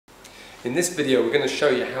In this video we're going to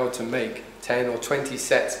show you how to make 10 or 20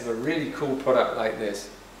 sets of a really cool product like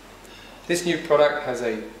this. This new product has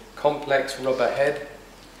a complex rubber head.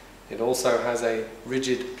 It also has a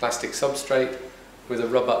rigid plastic substrate with a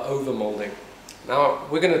rubber overmolding. Now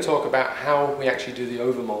we're going to talk about how we actually do the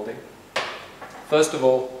overmolding. First of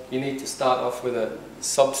all, you need to start off with a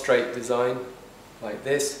substrate design like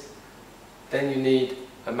this. Then you need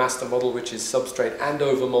a master model which is substrate and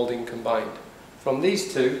overmolding combined. From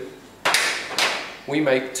these two we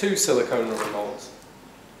make two silicone rubber molds.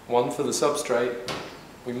 One for the substrate,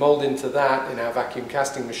 we mold into that in our vacuum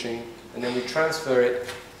casting machine, and then we transfer it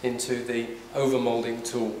into the overmolding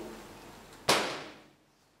tool.